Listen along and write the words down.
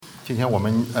今天我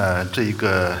们这一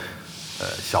个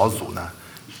小组呢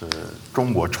是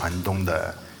中国船东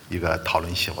的一个讨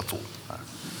论小组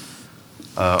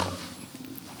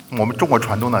我们中国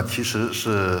船东呢其实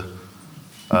是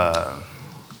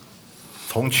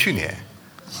从去年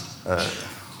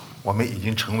我们已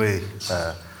经成为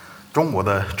中国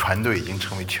的船队已经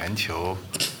成为全球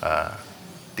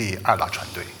第2大船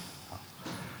队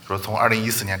说从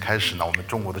2014年开始呢，我们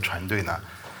中国的船队呢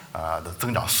的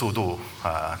增长速度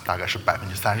大概是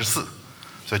34%，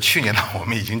所以去年呢我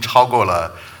们已经超过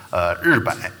了日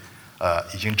本，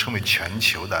已经成为全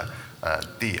球的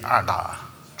第2大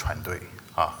船队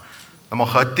那么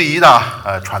和第1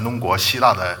大船东国希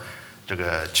腊的这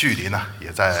个距离呢，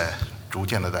也在逐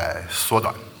渐的在缩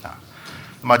短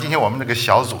那么今天我们这个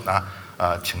小组呢，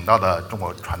请到的中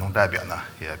国船东代表呢，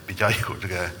也比较有这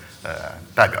个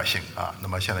代表性那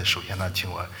么现在首先呢，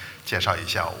请我介绍一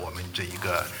下我们这一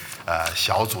个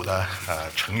小组的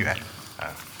成员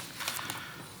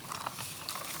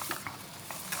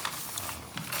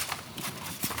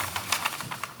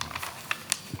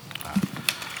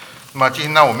那么今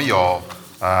天呢，我们有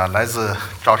来自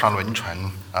招商轮船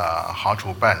航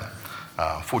储办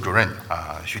副主任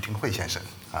徐廷慧先生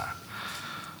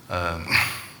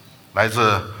来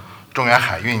自中远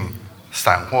海运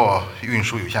散货运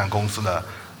输有限公司的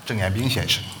郑彦斌先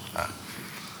生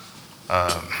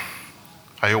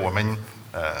还有我们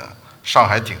上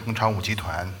海景恒船务集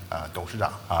团董事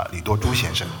长李多珠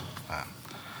先生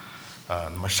那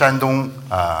么山东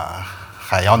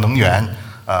海洋能源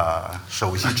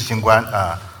首席执行官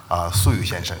苏宇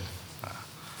先生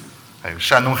还有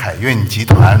山东海运集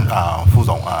团副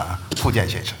总傅健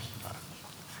先生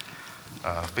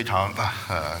非常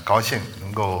高兴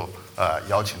能够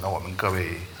邀请到我们各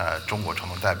位中国船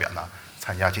东代表呢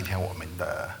参加今天我们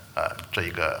的这一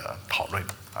个讨论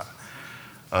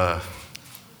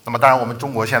那么当然我们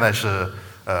中国现在是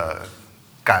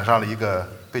赶上了一个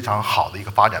非常好的一个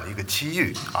发展的一个机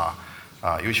遇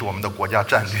尤其我们的国家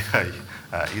战略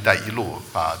一带一路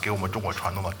给我们中国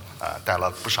船东带来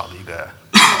不少的一个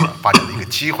发展的一个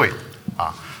机会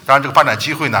当然这个发展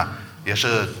机会呢也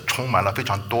是充满了非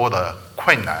常多的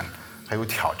困难还有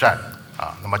挑战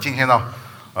那么今天呢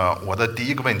我的第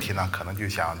一个问题呢可能就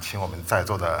想请我们在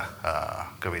座的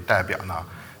各位代表呢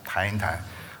谈一谈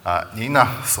您呢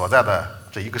所在的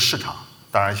这一个市场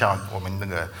当然像我们那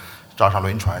个招商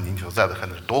轮船您所在的可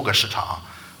能是多个市场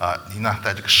您呢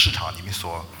在这个市场里面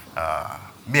所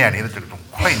面临的这种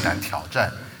困难挑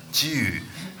战机遇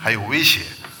还有威胁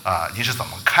您是怎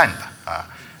么看的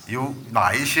有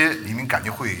哪一些你们感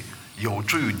觉会有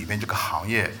助于你们这个行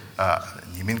业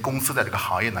你们公司在这个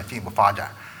行业呢进一步发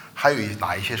展还有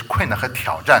哪一些困难和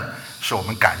挑战是我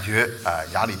们感觉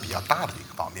压力比较大的一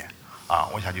个方面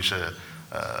我想就是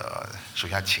首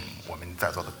先请我们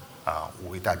在座的5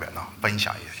位代表呢分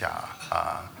享一下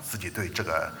自己对这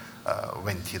个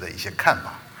问题的一些看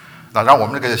法那让我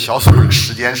们这个小组的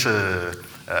时间是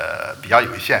比较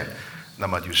有限那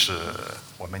么就是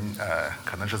我们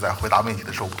可能是在回答问题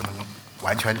的时候不能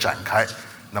完全展开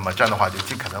那么这样的话就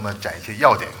尽可能的展一些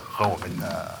要点和我们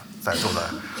在座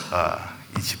的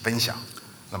一起分享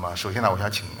那么首先呢我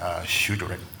想请徐主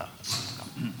任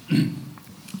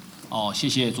谢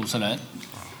谢主持人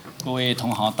各位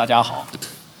同行大家好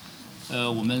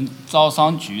我们招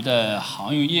商局的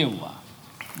航运业务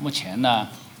目前呢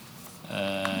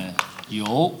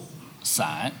有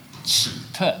散起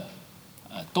特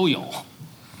都有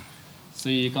所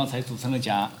以刚才主持人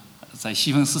讲在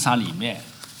细分市场里面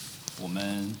我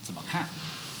们怎么看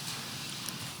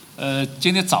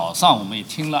今天早上我们也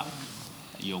听了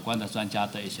有关的专家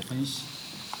的一些分析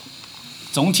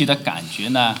总体的感觉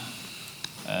呢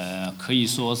可以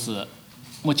说是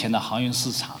目前的航运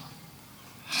市场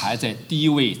还在低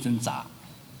位挣扎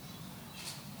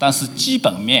但是基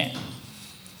本面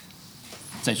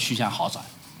在趋向好转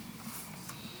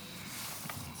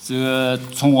这个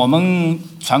从我们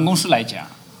船公司来讲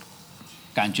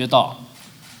感觉到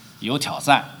有挑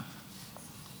战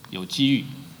有机遇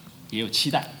也有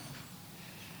期待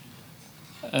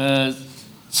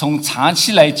从长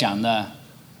期来讲呢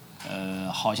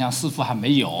好像似乎还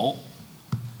没有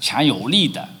强有力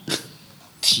的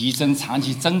提升长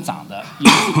期增长的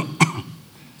因素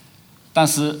但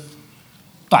是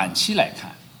短期来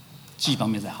看基本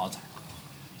面在好转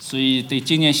所以对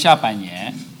今年下半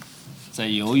年在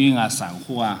油运散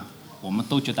货我们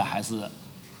都觉得还是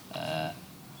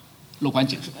乐观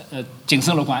谨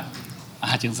慎乐观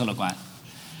谨慎乐观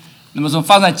那么从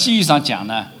发展机遇上讲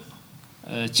呢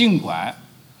尽管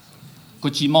国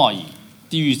际贸易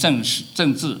地域政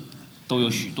治都有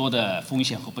许多的风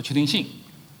险和不确定性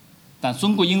但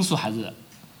中国因素还是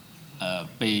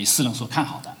被世人所看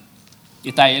好的“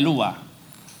一带一路”啊，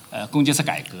供给侧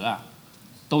改革啊，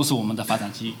都是我们的发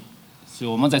展机遇。所以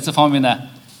我们在这方面呢，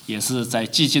也是在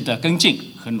积极的跟进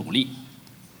和努力。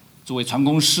作为船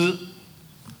公司，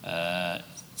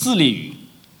致力于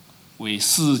为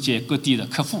世界各地的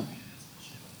客户，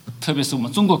特别是我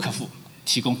们中国客户，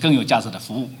提供更有价值的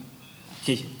服务。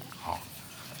谢谢。好，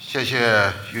谢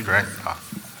谢于主任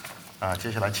啊。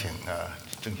接下来请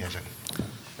郑先生。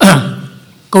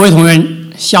各位同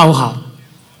仁，下午好。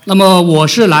那么我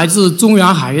是来自中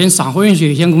远海员散货运输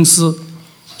有限公司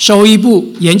收益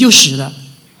部研究室的。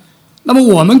那么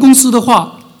我们公司的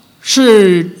话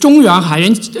是中远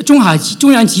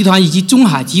集团以及中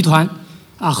海集团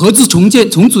合资重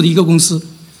组的一个公司，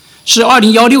是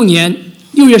2016年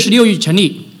6月16日成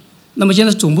立。那么现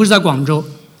在总部是在广州。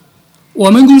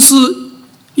我们公司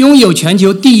拥有全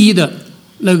球第一的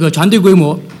那个船队规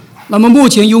模，那么目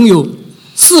前拥有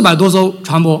400多艘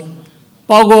船舶，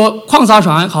包括矿砂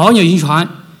船、好鸟型船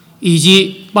以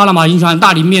及巴拿马型船、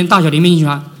大小鳞面型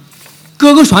船，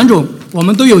各个船种我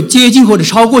们都有接近或者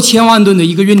超过1000万吨的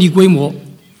一个运力规模。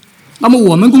那么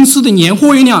我们公司的年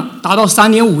货运量达到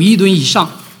3.5亿吨以上。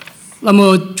那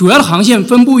么主要的航线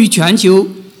分布于全球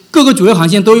各个主要航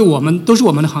线都是我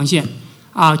们的航线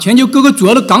全球各个主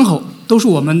要的港口都是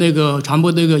我们那个船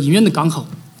舶营运的港口。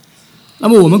那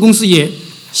么我们公司也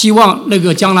希望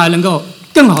将来能够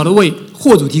更好的为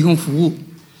货主提供服务。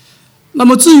那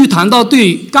么至于谈到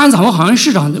对干散货行业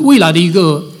市场的未来的一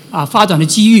个发展的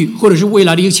机遇，或者是未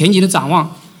来的一个前景的展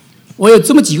望，我有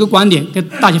这么几个观点跟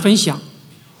大家分享。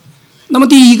那么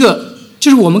第一个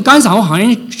就是我们干散货行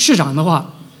业市场的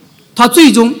话，它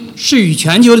最终是与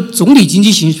全球的总体经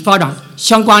济形势发展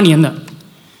相关联的。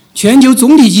全球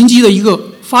总体经济的一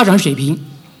个发展水平，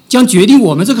将决定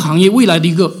我们这个行业未来的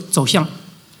一个走向。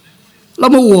那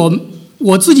么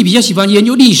我自己比较喜欢研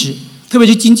究历史，特别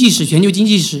是经济史、全球经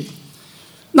济史。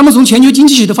那么从全球经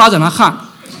济史的发展来看，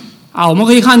我们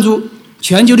可以看出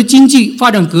全球的经济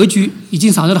发展格局已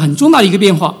经产生了很重大的一个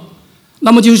变化。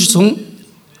那么就是从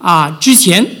之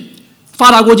前发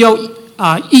达国家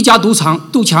一家独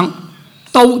强，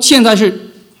到现在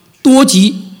是多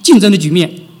极竞争的局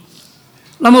面。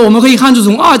那么我们可以看出，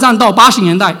从2战到80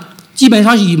年代，基本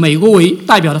上是以美国为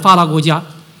代表的发达国家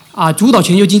主导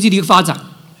全球经济的一个发展。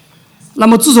那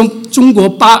么自从中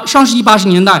国上世纪80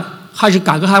年代开始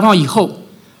改革开放以后，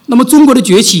那么中国的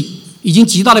崛起已经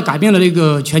极大的改变了那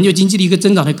个全球经济的一个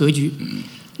增长的格局。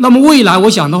那么未来我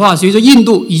想的话，随着印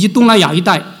度以及东南亚一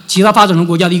带其他发展中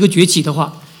国家的一个崛起的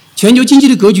话，全球经济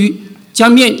的格局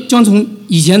将从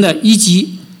以前的一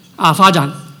极发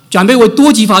展转变为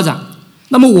多极发展。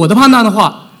那么我的判断的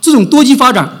话，这种多极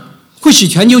发展会使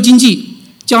全球经济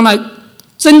将来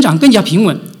增长更加平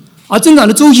稳，而增长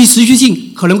的周期持续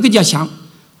性可能更加强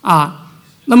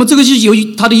那么这个是由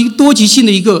于它的一个多极性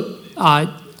的一个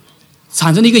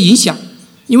产生的一个影响。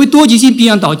因为多极性必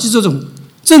然导致这种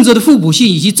政策的互补性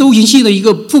以及周期性的一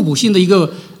个互补性的一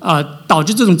个导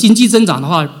致这种经济增长的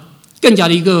话更加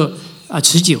的一个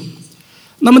持久。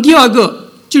那么第二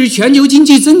个就是全球经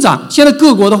济增长，现在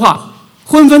各国的话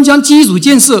纷纷将基础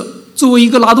建设作为一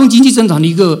个拉动经济增长的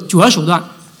一个主要手段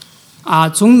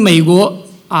从美国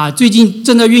最近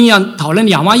正在酝酿讨论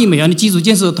2万亿美元的基础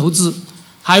建设投资，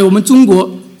还有我们中国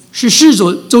是世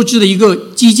所周知的一个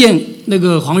基建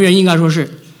黄源，应该说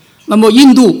是。那么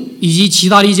印度以及其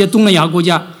他的一些东南亚国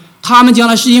家，他们将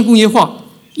来实现工业化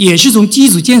也是从基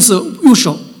础建设入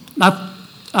手来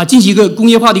进行一个工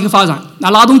业化的一个发展，来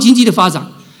拉动经济的发展。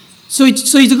所以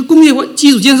这个工业化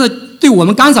基础建设对我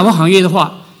们干散货行业的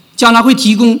话，将来会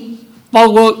提供包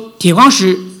括铁矿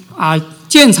石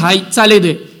建材在内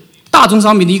的大宗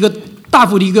商品的一个大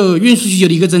幅的一个运输需求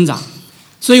的一个增长。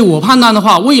所以我判断的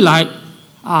话，未来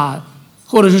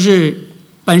或者说是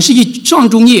本世纪上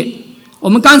中叶，我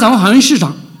们干散货行业市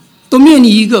场都面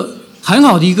临一个很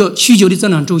好的一个需求的增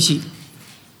长周期。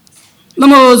那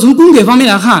么从供给方面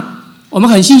来看，我们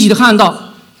很欣喜的看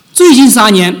到，最近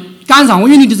3年干散货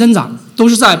运力的增长都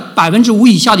是在5%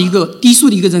以下的一个低速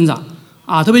的一个增长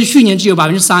特别是去年只有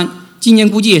3%，今年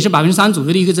估计也是3%左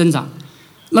右的一个增长。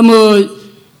那么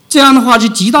这样的话是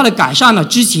极大的改善了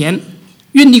之前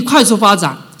运力快速发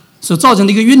展所造成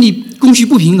的一个运力供需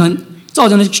不平衡，造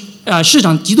成的市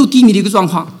场极度低迷的一个状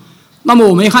况。那么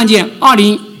我们也看见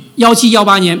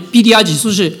2017-18年 BDI 指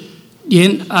数是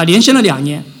连升了2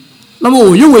年。那么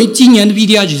我认为今年的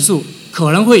BDI 指数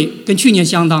可能会跟去年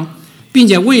相当，并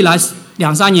且未来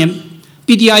2-3年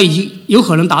BDI 已经有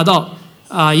可能达到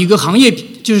一个行业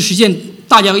就是实现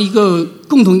大家一个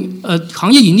共同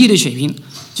行业盈利的水平，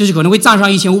就是可能会站上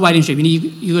1500点水平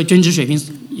的一个均值水平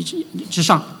之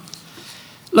上。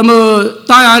那么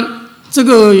当然这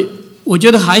个我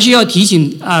觉得还是要提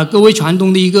醒各位船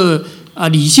东的一个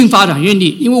理性发展运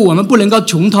力，因为我们不能够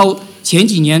重蹈前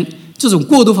几年这种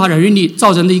过度发展运力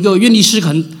造成的一个运力失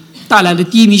衡带来的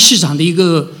低迷市场的一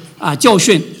个教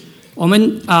训。我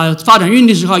们发展运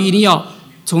力的时候一定要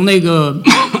从那个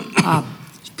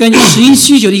跟实际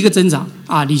需求的一个增长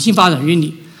理性发展运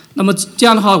力。那么这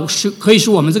样的话可以使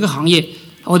我们这个行业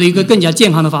获得一个更加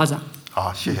健康的发展。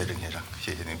好，谢谢郑先生，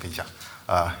谢谢您分享。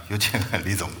有请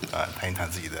李总谈一谈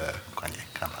自己的观点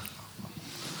看法。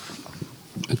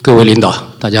各位领导，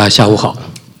大家下午好。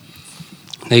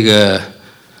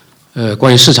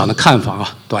关于市场的看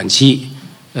法短期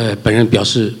本人表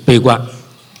示悲观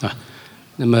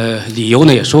那么理由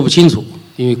呢也说不清楚，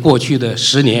因为过去的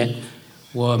10年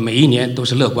我每一年都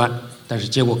是乐观，但是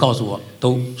结果告诉我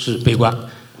都是悲观，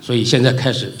所以现在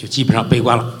开始就基本上悲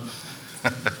观了。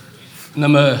那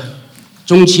么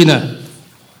中期呢，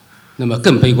那么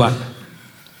更悲观。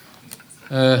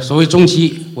所谓中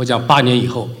期，我讲8年以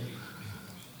后，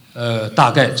大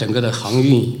概整个的航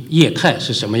运业态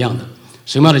是什么样的？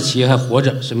什么样的企业还活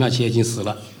着？什么样的企业已经死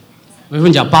了？为什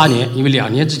么讲8年？因为2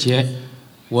年之前，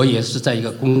我也是在一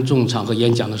个公众场合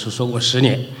演讲的时候说过10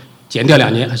年，减掉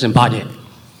2年还剩8年。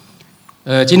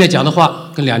今天讲的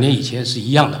话跟2年以前是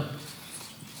一样的。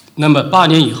那么8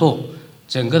年以后，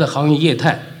整个的航运业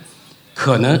态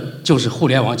可能就是互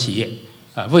联网企业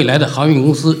未来的航运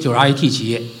公司就是 IT 企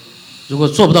业。如果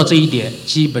做不到这一点，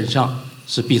基本上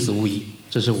是必死无疑。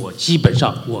这是我基本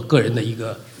上我个人的一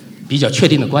个比较确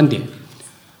定的观点。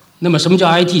那么什么叫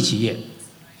IT 企业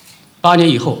？8年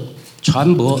以后，船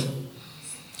舶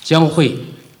将会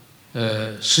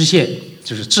实现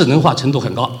就是智能化程度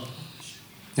很高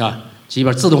基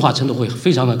本上自动化程度会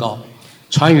非常的高，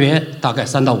船员大概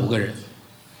3到5个人，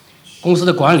公司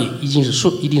的管理一定是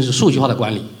数据化的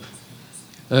管理。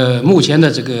目前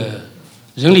的这个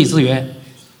人力资源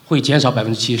会减少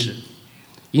70%，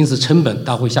因此成本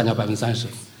大会下降30%。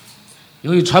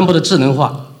由于船舶的智能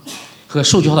化和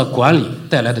数据化的管理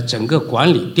带来的整个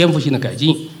管理颠覆性的改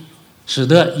进，使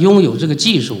得拥有这个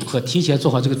技术和提前做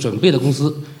好这个准备的公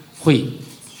司会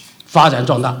发展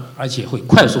壮大，而且会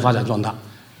快速发展壮大。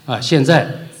现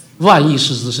在万亿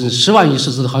市值甚至10万亿市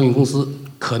值的航运公司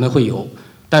可能会有，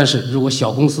但是如果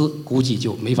小公司估计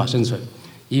就没法生存，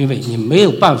因为你没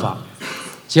有办法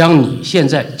将你现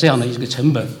在这样的一个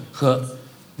成本和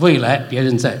未来别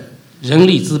人在人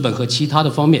力资本和其他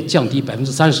的方面降低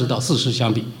30%到40%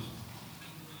相比。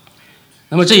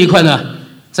那么这一块呢，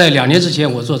在2年之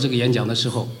前我做这个演讲的时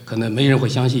候，可能没人会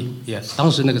相信，当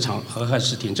时那个场合还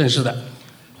是挺正式的。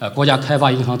国家开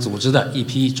发银行组织的一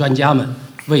批专家们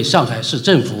为上海市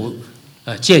政府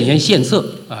建言献策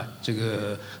这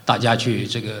个大家去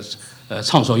这个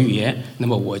畅所欲言。那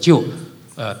么我就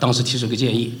当时提出个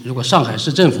建议，如果上海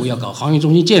市政府要搞航运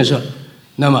中心建设，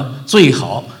那么最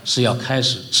好是要开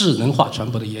始智能化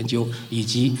船舶的研究，以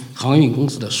及航运公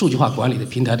司的数据化管理的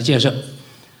平台的建设。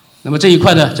那么这一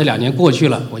块呢，这2年过去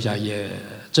了，我想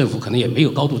政府可能也没有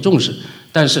高度重视，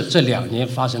但是这2年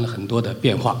发生了很多的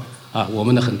变化我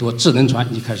们的很多智能船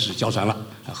已经开始交船了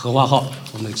荷花号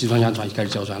我们的集装箱船已经开始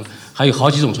交船了，还有好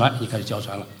几种船已经开始交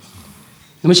船了。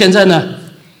那么现在呢，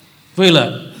为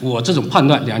了我这种判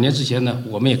断，2年之前呢，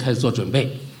我们也开始做准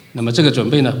备。那么这个准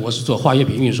备呢，我是做化学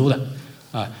品运输的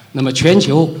那么全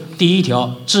球第1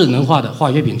条智能化的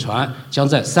化学品船将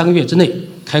在3个月之内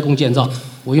开工建造，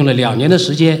我用了2年的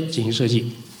时间进行设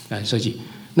计。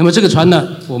那么这个船呢，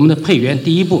我们的配员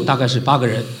第1步大概是8个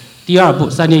人，第2步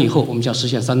3年以后我们将实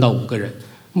现3到5个人。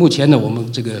目前呢，我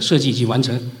们这个设计已经完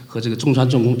成，和这个中船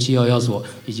重工711所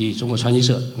以及中国船机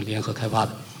社联合开发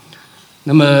的。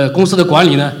那么公司的管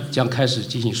理呢，将开始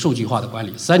进行数据化的管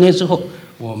理。3年之后，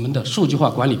我们的数据化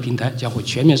管理平台将会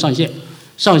全面上线。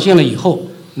上线了以后，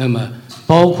那么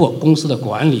包括公司的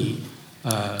管理，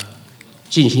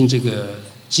进行这个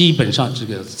基本上这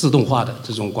个自动化的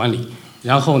这种管理，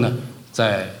然后呢，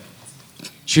在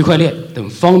区块链等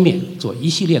方面做一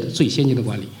系列的最先进的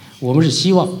管理。我们是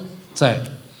希望在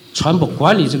船舶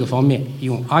管理这个方面，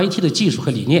用 IT 的技术和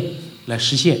理念来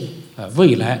实现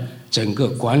未来整个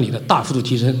管理的大幅度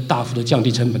提升，大幅度降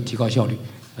低成本，提高效率，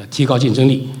提高竞争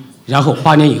力。然后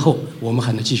8年以后，我们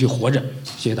还能继续活着。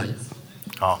谢谢大家。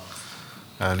好，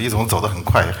李总走得很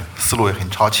快，思路也很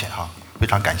超前非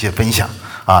常感谢分享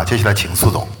接下来请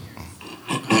苏总。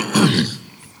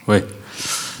喂，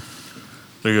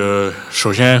这个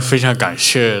首先非常感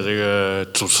谢这个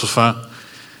主持方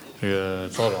这个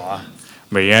赵总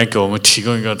每年给我们提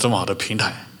供一个这么好的平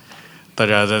台，大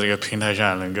家在这个平台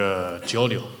上能够交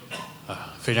流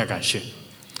非常感谢。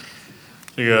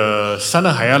这个山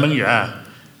东海洋能源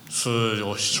是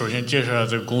我首先介绍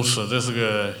这个公司，这是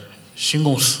个新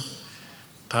公司，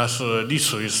它是隶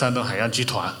属于山东海洋集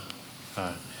团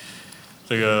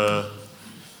这个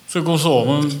这个公司我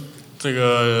们这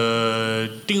个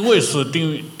定位是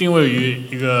定位于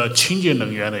一个清洁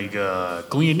能源的一个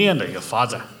供应链的一个发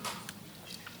展。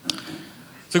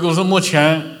这个公司目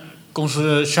前公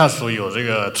司下属有这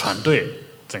个船队，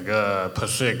整个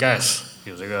Pursuit Gas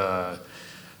有这个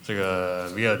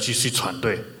VLGC 船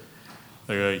队，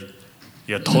这个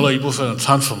也投了一部分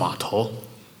仓储码头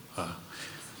啊。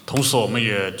同时我们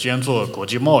也兼做国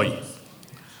际贸易，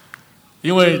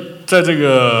因为在这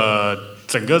个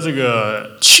整个这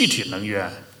个气体能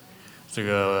源这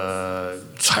个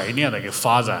产业链的一个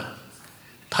发展，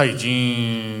它已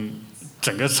经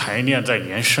整个产业链在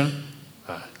延伸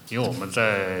啊，因为我们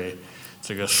在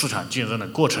这个市场竞争的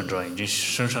过程中，已经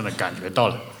深深的感觉到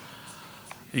了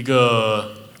一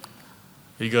个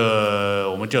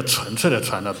我们叫纯粹的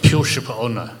船的 pure ship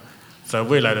owner， 在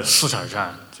未来的市场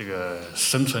上，这个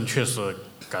生存确实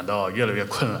感到越来越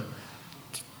困难。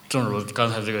正如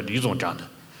刚才这个李总讲的。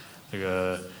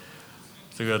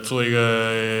这个做一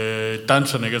个单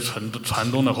纯的一个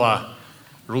船东的话，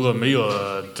如果没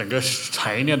有整个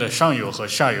产业链的上游和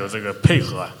下游这个配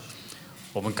合，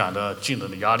我们感到竞争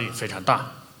的压力非常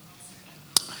大。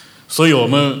所以我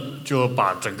们就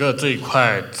把整个这一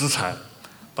块资产，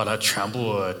把它全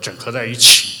部整合在一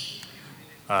起，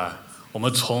啊，我们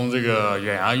从这个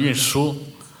远洋运输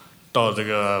到这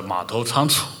个码头仓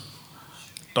储，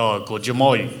到国际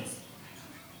贸易。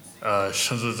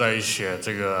甚至在一些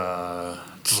这个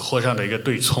纸货上的一个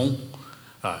对冲，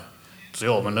啊，只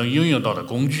要我们能应用到的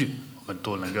工具，我们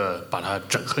都能够把它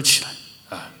整合起来，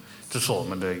啊，这是我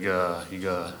们的一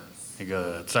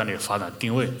个战略发展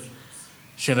定位。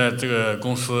现在这个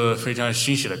公司非常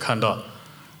欣喜的看到，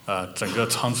整个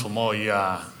仓储贸易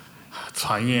啊、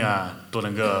船运啊都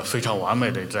能够非常完美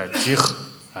的在结合，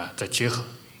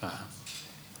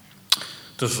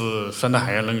这是三大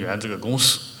海洋能源这个公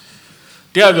司。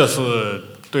第二个是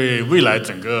对未来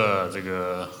整个这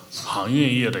个航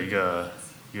运业的一个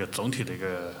总体的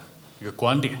一个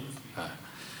观点啊。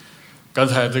刚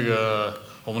才这个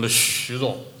我们的徐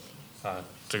总啊，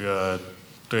这个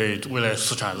对未来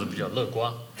市场是比较乐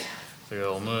观，这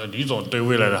个我们李总对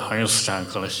未来的航运市场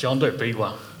可能相对悲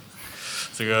观。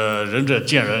这个仁者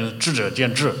见仁，智者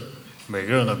见智，每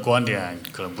个人的观点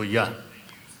可能不一样。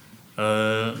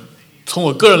从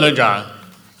我个人来讲，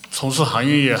从事航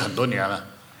运业很多年了，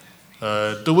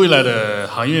对未来的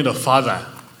行业的发展，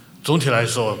总体来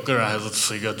说，我个人还是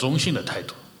持一个中性的态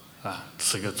度，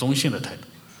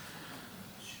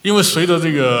因为随着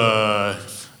这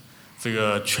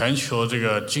个全球这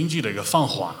个经济的一个放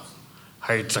缓，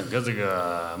还有整个这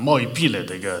个贸易壁垒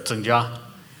的一个增加，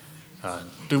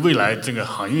对未来这个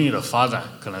航运业的发展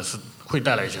可能是会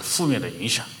带来一些负面的影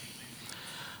响。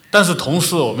但是同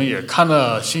时，我们也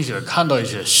欣喜的看到一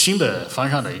些新的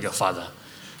方向的一个发展，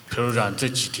比如讲这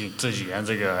几年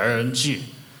这个 LNG，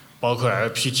 包括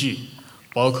LPG，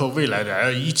 包括未来的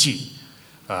LEG，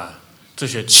 这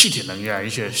些气体能源一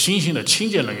些新兴的清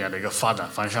洁能源的一个发展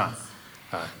方向，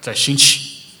在兴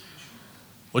起。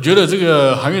我觉得这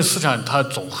个航运市场它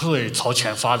总会朝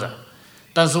前发展，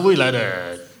但是未来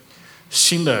的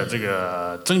新的这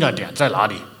个增长点在哪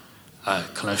里？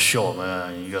可能需要我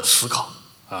们一个思考。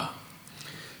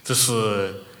这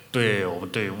是对我们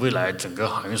对未来整个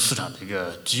航运市场的一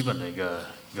个基本的一个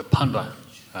判断，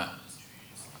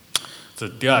这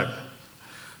是第二个。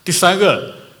第三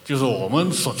个就是我们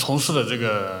所从事的这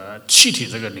个气体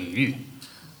这个领域，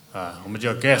我们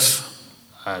叫 gas，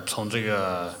 从这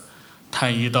个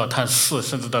碳1到碳4，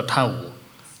甚至到碳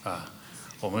5，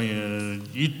我们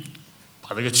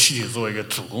把这个气体作为一个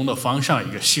主攻的方向，一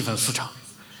个细分市场。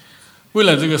未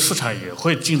来这个市场也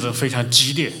会竞争非常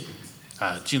激烈，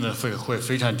竞争会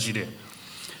非常激烈，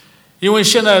因为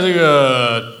现在这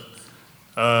个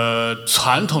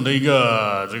传统的一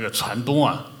个这个船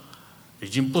东已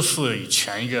经不是以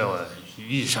前一个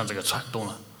意义上这个船东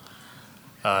了，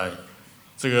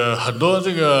这个很多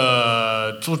这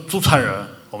个租船人，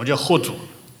我们叫货主，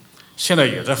现在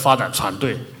也在发展船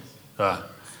队，是吧？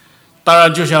当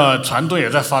然，就像船队也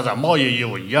在发展贸易业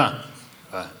务一样，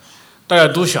大家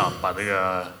都想把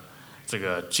这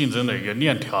个竞争的一个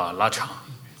链条拉长，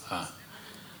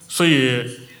所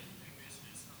以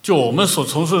就我们所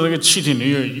从事的这个气体领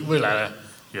域，未来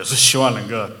也是希望能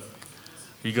够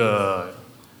一个，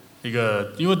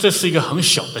因为这是一个很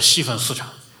小的细分市场，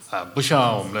不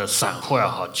像我们的散货也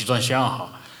好，集装箱也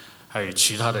好，还有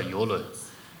其他的邮轮，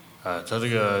在这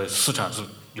个市场是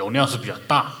容量是比较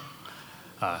大，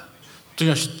这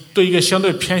个对一个相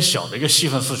对偏小的一个细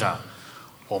分市场。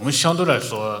我们相对来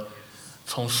说，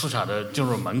从市场的进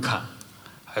入门槛，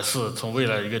还是从未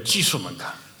来一个技术门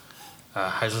槛，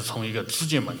还是从一个资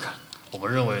金门槛，我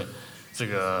们认为这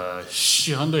个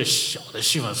相对小的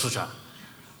细分市场，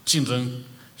竞争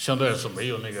相对来说没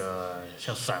有那个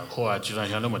像散货啊、集装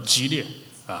箱那么激烈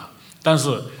啊。但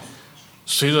是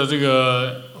随着这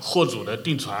个货主的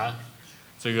订船，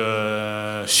这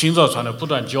个新造船的不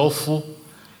断交付，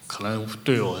可能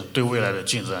对未来的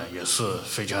竞争也是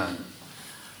非常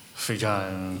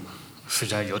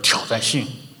有挑战性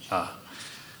啊。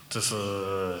这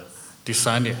是第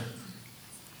3点。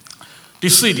第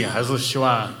4点还是希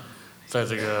望在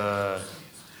这个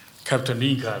Capital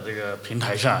Link 这个平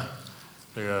台上，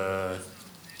这个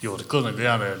有各种各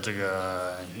样的这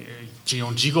个金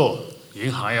融机构、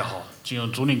银行也好，金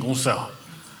融租赁公司也好，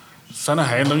山东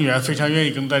海盐能源非常愿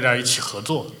意跟大家一起合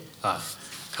作啊，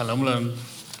看能不能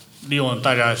利用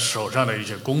大家手上的一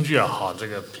些工具也好，这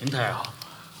个平台也好，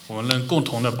我们能共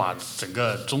同的把整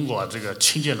个中国这个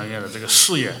清洁能源的这个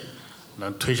事业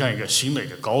能推向一个新的一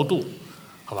个高度，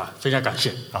好吧？非常感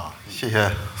谢。啊，谢谢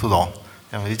苏总，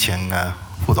下面请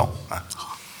副总啊。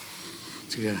好，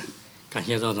这个感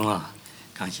谢赵总啊，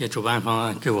感谢主办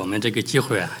方给我们这个机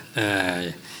会啊，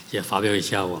也发表一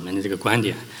下我们的这个观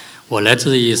点。我来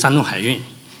自于山东海运，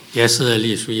也是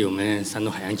隶属于我们山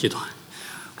东海洋集团。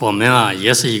我们啊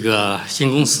也是一个新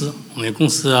公司，我们公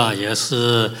司啊也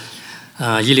是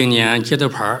10年接的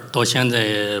牌，到现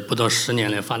在不到10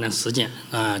年的发展时间。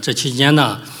这期间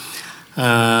呢，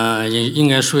应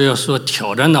该说要说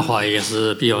挑战的话也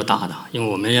是比较大的，因为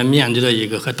我们也面对了一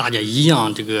个和大家一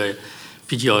样这个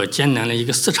比较艰难的一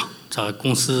个市场。这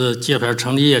公司接牌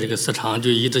成立，这个市场就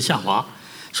一直下滑，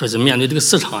所以面对这个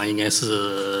市场应该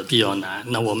是比较难。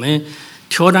那我们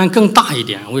挑战更大一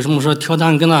点。为什么说挑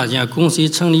战更大一点？公司一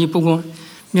成立，不光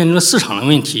面临着市场的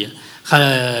问题，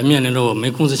还面临着我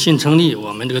们公司新成立，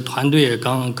我们这个团队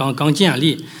刚建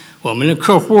立，我们的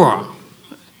客户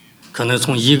可能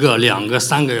从1个、2个、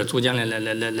3个逐渐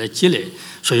来积累，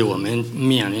所以我们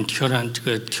面临挑战，这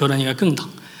个挑战应该更大。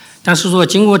但是说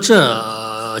经过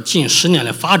这近10年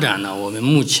的发展呢，我们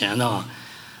目前呢，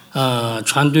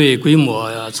船队规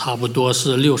模差不多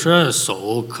是62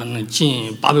艘，可能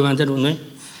近800万载重吨。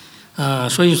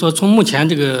所以说从目前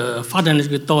这个发展的这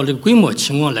个到这个规模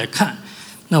情况来看，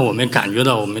那我们感觉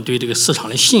到我们对这个市场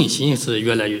的信心是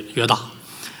越来越大，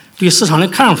对市场的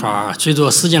看法随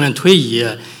着时间的推移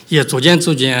也逐渐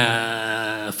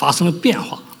发生了变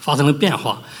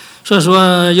化。所以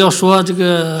说要说这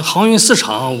个航运市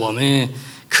场，我们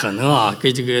可能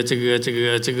给这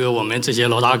个我们这些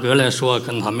老大哥来说，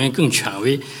可能他们更权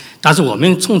威。但是我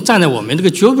们站在我们这个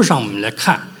角度上，我们来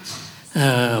看，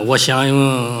我想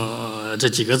用这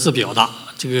几个字表达，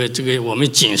这个我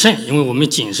们谨慎，因为我们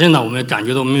谨慎呢，我们感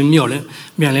觉到我们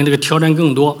面临这个挑战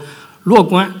更多。乐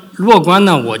观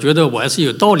呢，我觉得我还是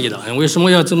有道理的。为什么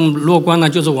要这么乐观呢？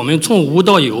就是我们从无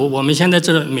到有，我们现在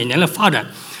这每年的发展，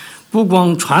不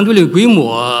光船队的规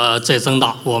模在增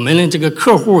大，我们的这个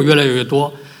客户越来越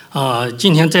多。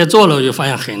今天在座了就发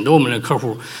现很多我们的客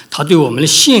户，他对我们的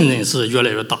信任是越来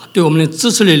越大，对我们的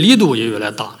支持的力度也越来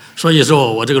越大。所以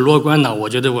说我这个乐观呢，我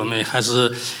觉得我们还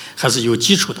是有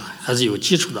基础的，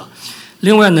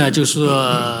另外呢，就是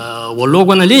我乐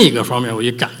观的另一个方面，我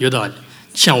也感觉到，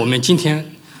像我们今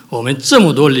天我们这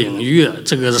么多领域，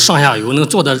这个上下游能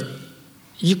坐在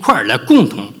一块儿来共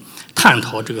同探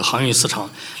讨这个航运市场，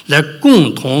来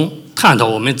共同探讨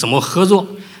我们怎么合作，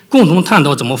共同探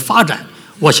讨怎么发展。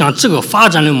我想这个发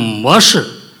展的模式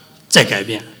在改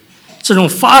变，这种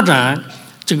发展，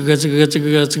这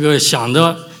个想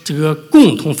的这个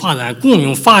共同发展、共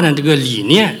用发展这个理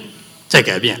念在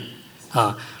改变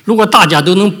啊！如果大家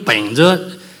都能本着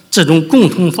这种共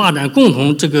同发展、共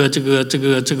同这个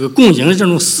共赢的这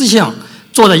种思想，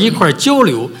坐在一块儿交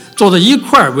流，坐在一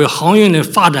块儿为航运的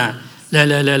发展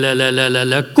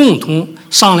来共同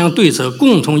商量对策、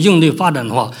共同应对发展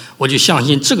的话，我就相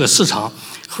信这个市场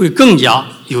会更加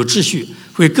有秩序，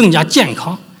会更加健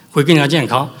康。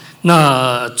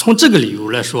那从这个理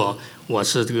由来说，我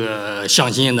是这个相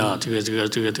信呢，这个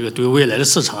对未来的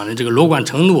市场的这个乐观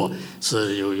程度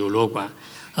是有乐观。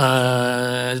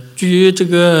至于这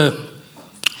个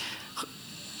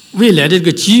未来的这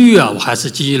个机遇我还是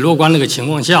基于乐观的一个情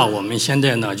况下，我们现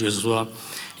在呢就是说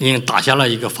已经打下了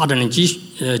一个发展的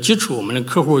基础，我们的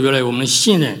客户越来越我们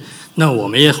信任，那我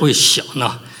们也会想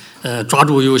呢。抓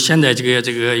住有现在这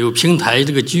个有平台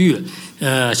这个机遇，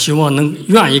希望能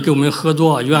愿意跟我们合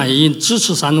作，愿意支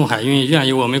持山东海运，愿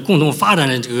意我们共同发展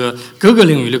的这个各个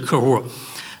领域的客户，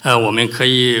我们可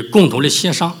以共同的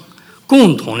协商，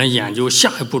共同的研究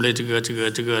下一步的这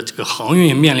个航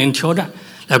运面临挑战，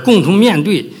来共同面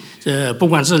对。不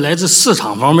管是来自市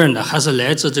场方面的，还是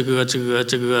来自这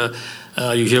个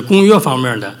有些工业方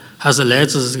面的，还是来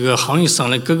自这个航运上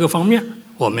的各个方面，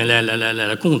我们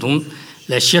来共同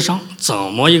来协商，怎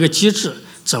么一个机制，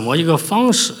怎么一个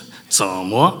方式，怎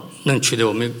么能取得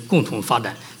我们共同发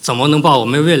展，怎么能把我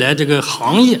们未来这个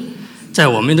行业，在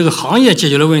我们这个行业解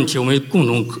决的问题，我们共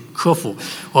同克服，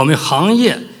我们行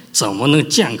业怎么能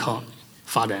健康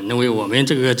发展，能为我们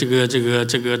这个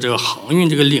航运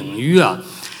这个领域啊，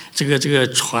这个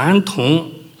传统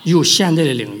又现代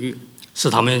的领域，使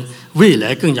他们未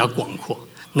来更加广阔，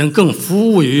能更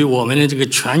服务于我们的这个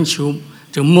全球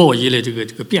这个贸易的这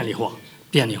个便利化。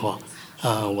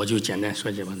我就简单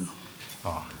说这吧。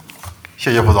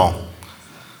谢谢副总。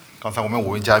刚才我们5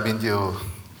位嘉宾就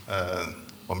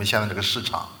我们现在这个市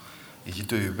场以及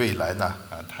对于未来呢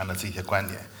谈了这些观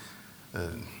点，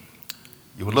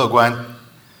有乐观，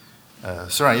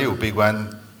虽然也有悲观，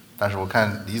但是我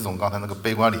看李总刚才那个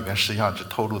悲观里面实际上只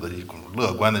透露的一种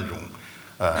乐观的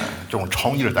这种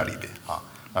冲劲在里边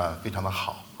非常的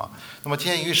好啊。那么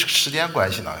今天因为时间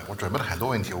关系呢，我准备了很多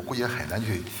问题，我估计也很难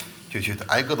去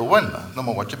挨个的问了。那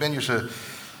么我这边就是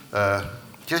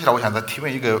接下来我想再提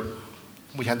问一个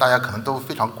目前大家可能都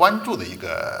非常关注的一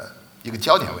个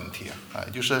焦点问题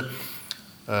就是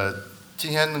今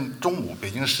天中午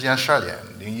北京时间12点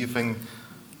01分，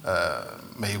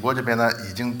美国这边呢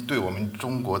已经对我们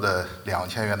中国的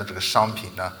2000元的这个商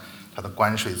品呢，它的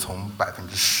关税从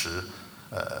10%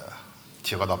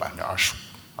提高到25%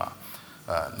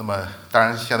那么当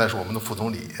然现在是我们的副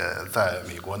总理在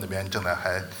美国那边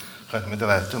和你们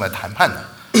正在谈判呢。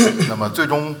那么最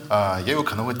终也有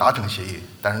可能会达成协议，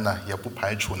但是呢也不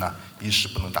排除呢一时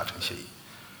不能达成协议。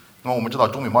那么我们知道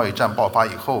中美贸易战爆发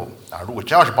以后如果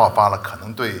真要是爆发了，可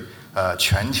能对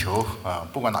全球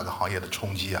不管哪个行业的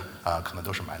冲击可能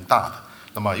都是蛮大的。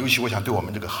那么尤其我想对我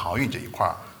们这个航运这一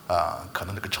块可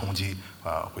能这个冲击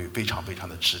会非常非常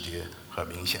的直接和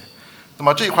明显。那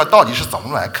么这一块到底是怎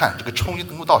么来看？这个冲击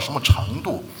能够到什么程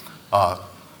度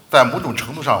在某种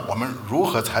程度上我们如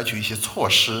何采取一些措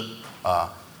施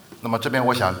那么这边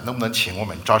我想能不能请我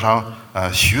们招商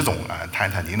徐总谈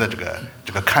一谈您的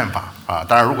这个看法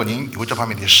当然如果您有这方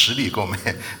面的实力给我们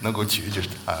能够举就是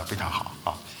非常好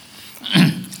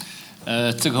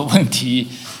这个问题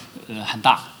很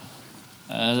大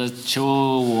就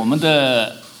我们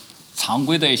的常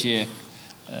规的一些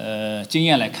经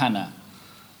验来看呢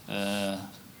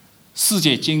世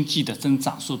界经济的增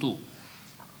长速度、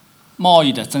贸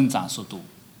易的增长速度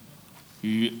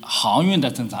与航运业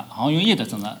的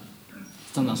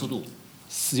增长速度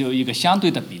是有一个相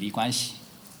对的比例关系。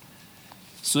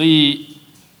所以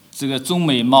这个中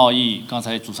美贸易，刚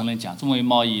才主持人讲，中美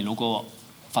贸易如果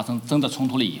发生真的冲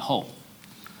突了以后，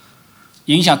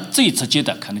影响最直接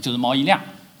的可能就是贸易量。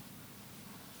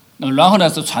那么然后呢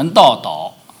是传导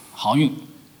到航运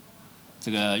这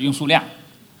个运输量。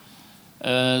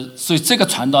所以这个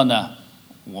传导呢，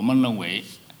我们认为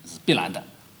是必然的，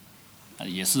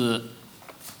也是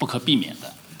不可避免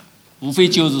的，无非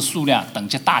就是数量等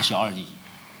级大小而已。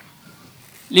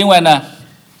另外呢，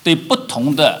对不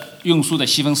同的运输的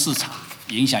细分市场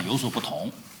影响有所不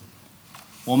同。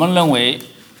我们认为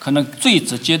可能最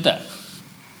直接的，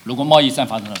如果贸易战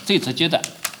发生了，最直接的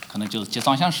可能就是集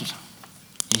装箱市场，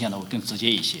影响的会更直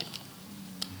接一些。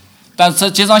但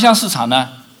是集装箱市场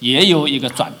呢，也有一个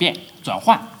转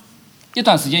换，一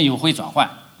段时间以后会转换。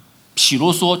譬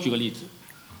如说，举个例子，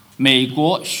美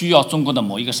国需要中国的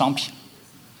某一个商品，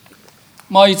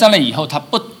贸易战了以后，它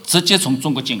不直接从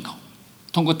中国进口，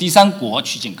通过第三国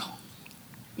去进口。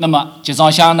那么集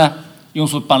装箱呢，运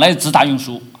输本来直达运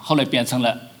输，后来变成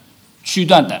了区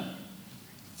段的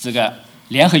这个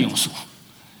联合运输。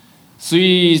所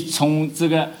以从这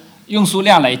个运输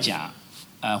量来讲，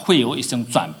会有一种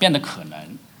转变的可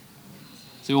能。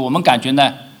所以我们感觉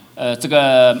呢，这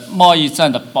个贸易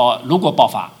战的如果爆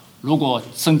发，如果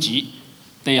升级，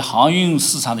对航运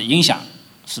市场的影响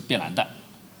是必然的，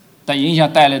但影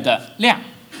响带来的量，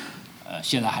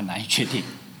现在还难以确定。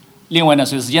另外呢，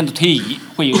随着时间的推移，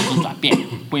会有一种转变，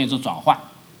会有一种转换。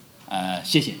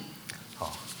谢谢。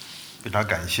好，非常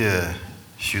感谢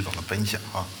徐总的分享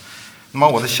啊。那么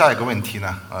我的下一个问题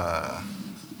呢，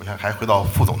我想还回到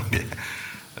副总那边。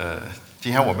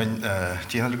今天我们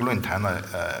今天这个论坛呢，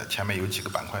前面有几个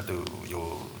板块都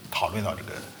有讨论到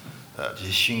这些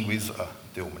新规则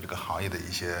对我们这个行业的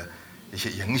一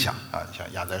些影响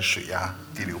像压载水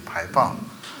地流排放，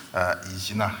以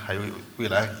及呢还有未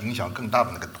来影响更大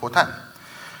的那个脱碳。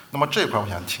那么这一块我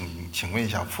想请问一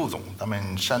下副总，咱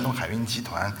们山东海运集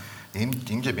团，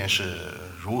您这边是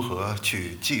如何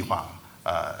去计划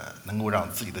能够让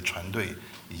自己的船队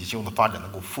以及今后的发展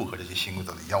能够符合这些新规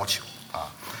则的要求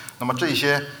那么这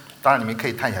些当然你们可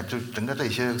以看一下，就整个这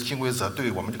些新规则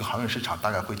对我们这个航运市场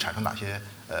大概会产生哪些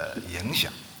影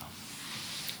响？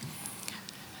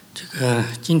这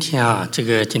今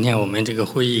天我们这个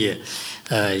会议，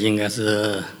应该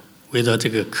是围绕这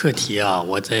个课题啊，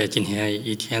我在今天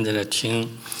一天在这听，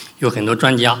有很多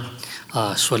专家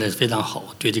说的非常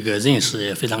好，对这个认识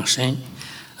也非常深。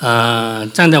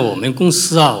站在我们公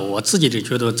司啊，我自己就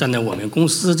觉得站在我们公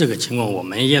司这个情况，我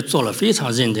们也做了非常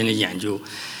认真的研究，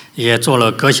也做了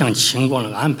各项情况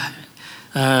的安排。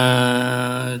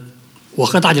我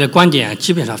和大家的观点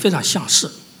基本上非常相似。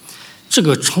这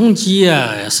个冲击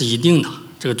是一定的，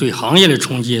这个对行业的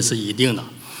冲击是一定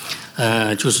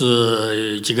的。就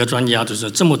是几个专家就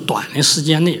是这么短的时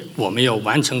间内，我们要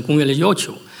完成工业的要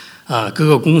求，各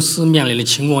个公司面临的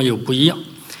情况又不一样，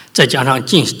再加上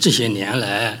这些年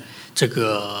来这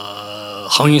个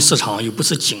航运市场又不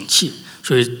是景气，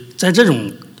所以在这种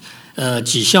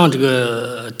几项这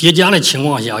个叠加的情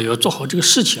况下，要做好这个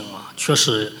事情啊，确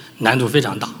实难度非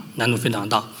常大。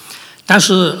但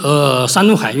是山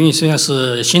东海运虽然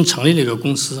是新成立的一个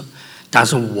公司，但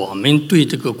是我们对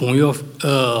这个工业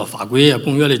法规啊、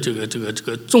工业的这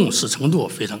个重视程度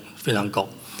非常高。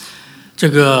这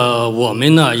个我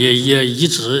们呢也一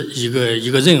直一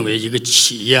个认为，一个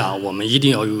企业啊，我们一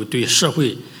定要有对社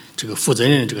会这个负责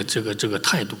任这个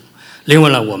态度。另外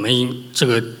呢，我们这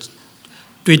个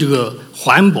对这个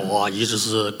环保啊一直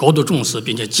是高度重视，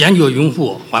并且坚决拥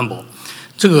护环保。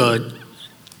这个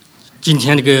今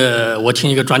天这个我听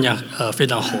一个专家非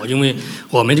常好，因为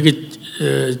我们这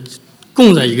个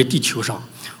共在一个地球上，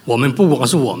我们不光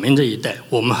是我们这一代，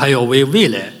我们还要为未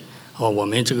来我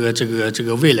们这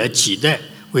个未来几代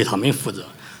为他们负责。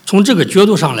从这个角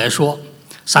度上来说，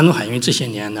山东海运这些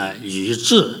年呢，一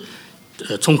直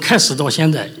从开始到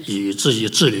现在，一直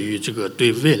致力于这个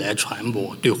对未来传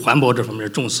播、对环保这方面的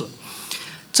重视。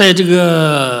在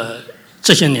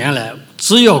这些年来，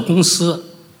只要公司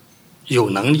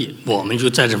有能力，我们就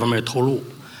在这方面投入。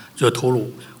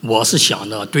我是想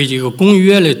的，对这个工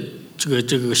业的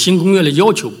这个新工业的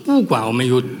要求，不管我们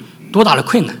有多大的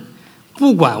困难，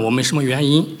不管我们什么原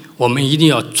因，我们一定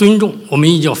要尊重，我们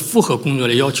一定要符合工业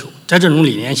的要求。在这种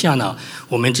理念下呢，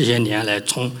我们这些年来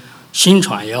从新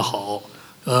船也好，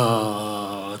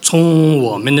从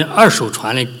我们的二手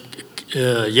船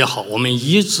的也好，我们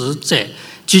一直在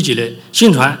积极的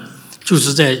新船，就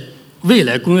是在未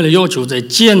来工业的要求，在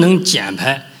节能减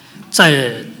排，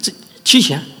在提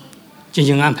前进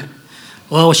行安排。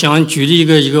我想举例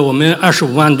一个我们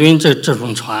25万吨这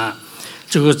种船，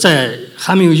这个在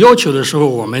还没有要求的时候，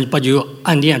我们把这个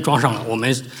岸垫装上了。我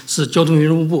们是交通运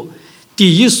输部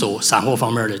第一艘散货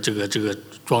方面的这个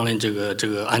装的这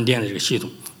个岸垫的这个系统，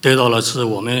得到了是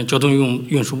我们交通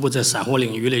运输部在散货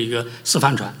领域的一个示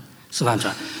范船。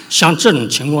像这种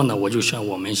情况呢，我就想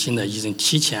我们现在已经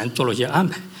提前做了一些安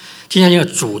排，提前应该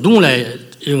主动来，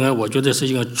应该我觉得是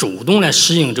应该主动来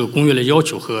适应这个工业的要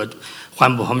求和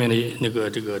环保方面的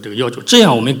这个要求。这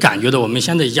样我们感觉到我们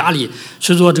现在压力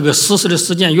随着这个实施的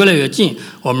时间越来越近，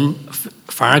我们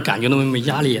反而感觉到我们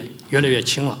压力越来越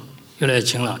轻了。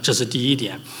这是第一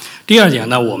点。第二点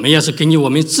呢，我们也是根据我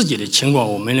们自己的情况，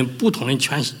我们的不同的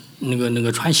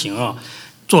船型啊，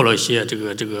做了一些这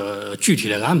个具体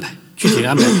的安排。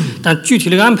但具体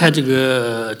的安排这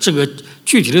个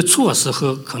具体的措施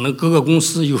和可能各个公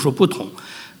司有所不同，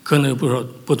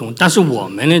但是我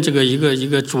们的这个一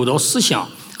个主导思想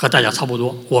和大家差不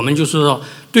多。我们就是说，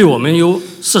对我们有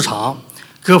市场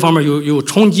各方面有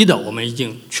冲击的，我们已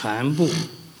经全部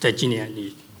在今年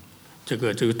里这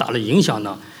个大的影响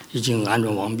呢，已经安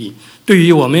装完毕。对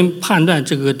于我们判断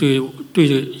这个对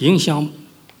影响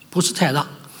不是太大，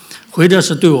或者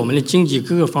是对我们的经济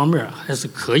各个方面还是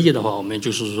可以的话，我们就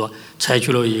是说采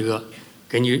取了一个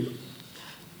根据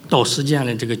到时间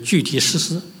的这个具体实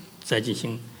施，再进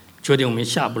行决定我们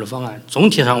下一步的方案。总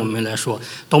体上我们来说，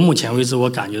到目前为止，我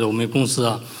感觉到我们公司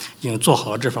已经做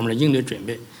好了这方面的应对准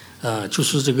备。就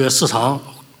是这个市场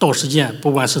到时间，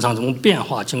不管市场怎么变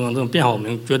化，情况怎么变化，我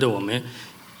们觉得我们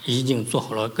已经做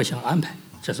好了各项安排。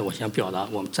这是我想表达，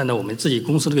我们站在我们自己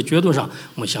公司这个角度上，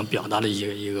我们想表达的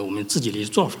一个我们自己的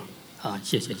做法。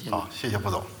谢谢。好，谢谢副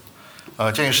总。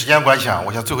鉴于时间关系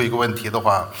我想最后一个问题的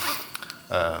话，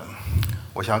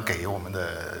我想给我们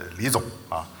的李总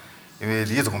因为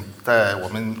李总在我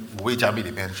们5位嘉宾里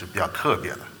面是比较特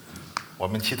别的，我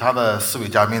们其他的4位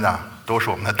嘉宾呢都是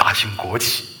我们的大型国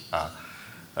企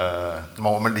那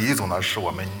么我们李总呢是我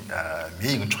们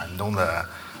民营船东的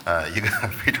一个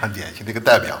非常典型的一个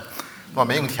代表。那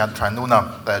么民营船东呢，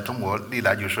在中国历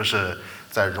来就说是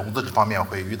在融资这方面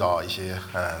会遇到一些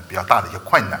比较大的一些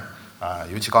困难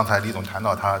尤其刚才李总谈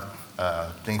到他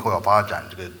今后要发展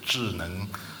这个智能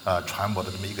船舶的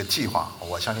这么一个计划，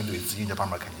我相信对资金这方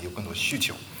面肯定有更多需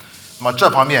求。那么这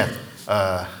方面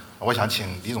我想请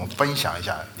李总分享一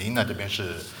下，您呢这边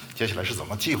是接下来是怎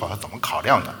么计划和怎么考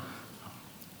量的？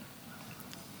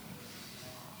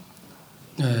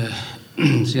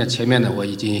实际上前面呢我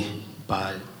已经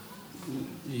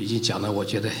讲的，我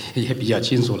觉得也比较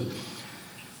清楚了。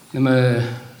那么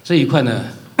这一块呢，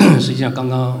实际上刚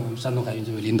刚我们山东海运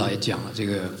这位领导也讲了，这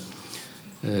个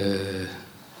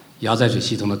压载水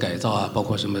系统的改造啊，包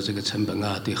括什么这个成本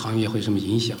啊，对行业会有什么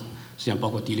影响？实际上包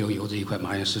括滴流油这一块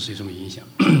马上实施有什么影响？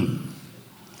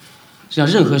实际上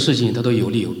任何事情它都有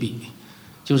利有弊，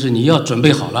就是你要准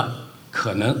备好了，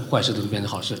可能坏事都变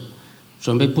成好事；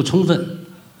准备不充分，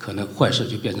可能坏事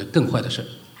就变成更坏的事，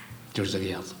就是这个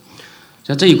样子。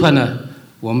像这一块呢，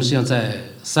我们实际上在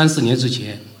3、4年之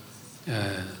前，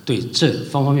对这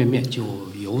方方面面就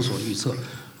有所预测，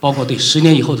包括对10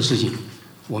年以后的事情，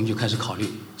我们就开始考虑。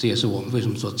这也是我们为什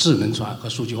么做智能船和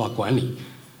数据化管理，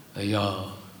要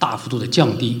大幅度的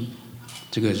降低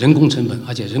这个人工成本，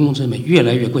而且人工成本越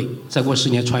来越贵，再过10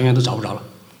年船员都找不着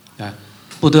了，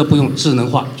不得不用智能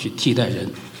化去替代人。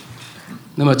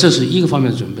那么这是一个方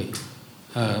面的准备，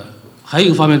还有一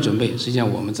个方面准备，实际上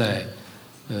我们在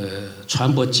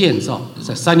船舶建造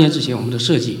在3年之前，我们的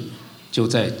设计就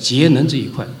在节能这一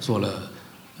块做了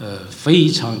非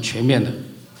常全面的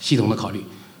系统的考虑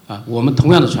啊。我们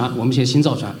同样的船，我们现在新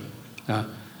造船啊，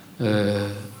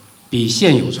比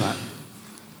现有船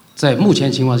在目前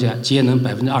情况下节能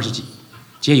20%几，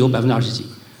节油20%几。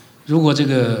如果这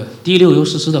个滴流油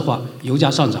实施的话，油价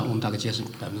上涨，我们大概节省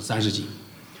30%几。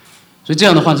所以这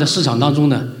样的话，在市场当中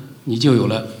呢，你就有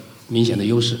了明显的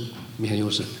优势。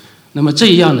那么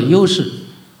这样的优势，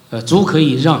足可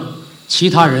以让其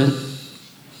他人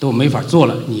都没法做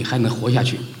了，你还能活下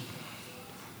去。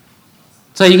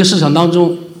在一个市场当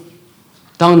中，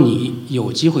当你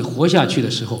有机会活下去的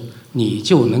时候，你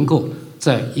就能够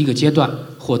在一个阶段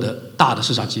获得大的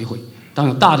市场机会。当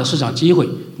有大的市场机会，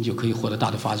你就可以获得大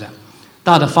的发展。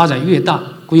大的发展越大，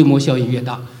规模效应越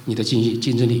大，你的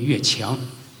竞争力越强。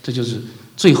这就是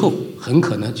最后很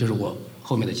可能就是我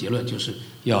后面的结论，就是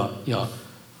要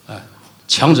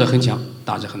强者恒强，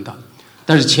大者恒大。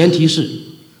但是前提是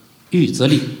预则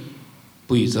立，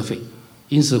不预则废。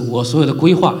因此我所有的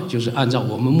规划就是按照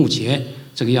我们目前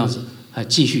这个样子，还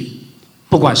继续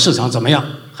不管市场怎么样，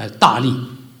还大力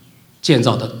建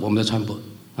造的我们的船舶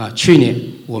啊。去年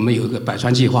我们有一个百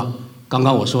船计划，刚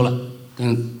刚我说了，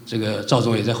跟这个赵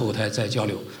总也在后台在交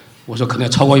流，我说可能要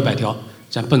超过100条，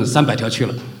咱奔着300条去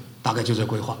了，大概就这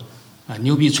规划啊。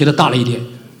牛逼吹得大了一点，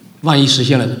万一实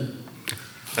现了呢？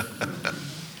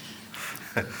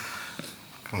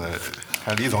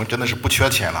看李总真的是不缺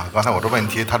钱了。刚才我这问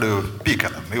题他都避开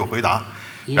了，没有回答。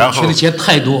因为缺的钱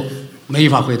太多，没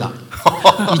法回答。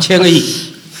1000个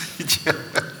亿。1000。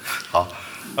好，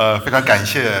非常感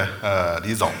谢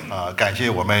李总感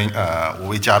谢我们5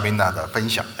位嘉宾呢的分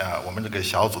享我们这个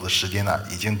小组的时间呢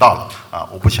已经到了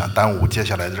我不想耽误接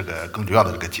下来这个更主要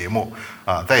的这个节目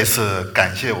再一次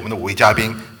感谢我们的5位嘉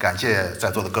宾，感谢在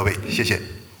座的各位，谢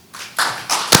谢。